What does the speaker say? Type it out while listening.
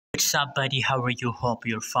What's up, buddy? How are you? Hope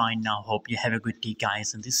you're fine now. Hope you have a good day,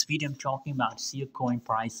 guys. In this video, I'm talking about Siacoin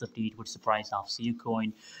price update. What's the price of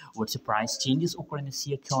Siacoin? What's the price changes occur in the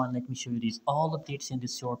Siacoin? Let me show you these all updates in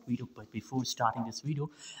this short video. But before starting this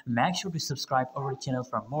video, make sure to subscribe our channel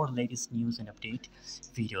for more latest news and update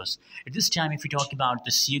videos. At this time, if we talk about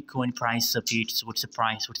the Siacoin price updates, what's the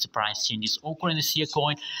price? What's the price changes occur in the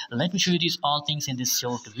Siacoin? Let me show you these all things in this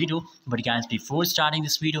short video. But guys, before starting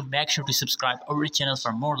this video, make sure to subscribe our channel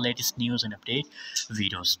for more latest news and update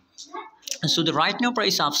videos. So the right now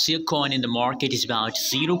price of Siacoin in the market is about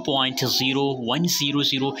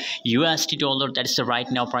 0.0100 USD dollar. That is the right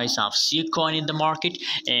now price of Siacoin in the market.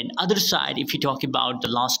 And other side, if you talk about the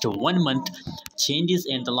last 1 month changes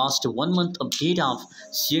and the last 1 month update of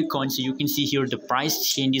Siacoin, so you can see here the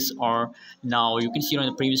price changes are now, you can see on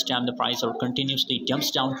the previous time the price are continuously jumps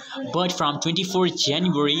down, but from 24th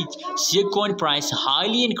January Siacoin price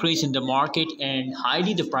highly increased in the market and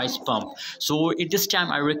highly the price pump. So at this time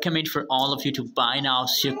I recommend for all of you to buy now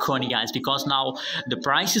Siacoin, guys, because now the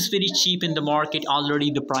price is very cheap in the market. Already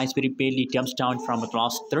the price very barely jumps down from the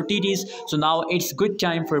last 30 days, so now it's good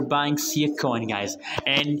time for buying Siacoin, guys.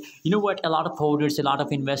 And you know what, a lot of holders, a lot of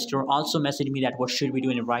investors also message me that what should we do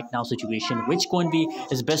in the right now situation, which coin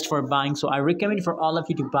is best for buying. So I recommend for all of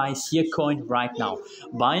you to buy Siacoin right now.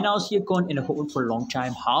 Buy now Siacoin and hold for a long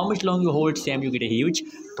time. How much long you hold, Sam, you get a huge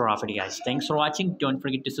profit, guys. Thanks for watching. Don't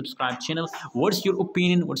forget to subscribe channel. What's your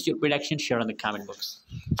opinion? What's your prediction? Share in the comment box.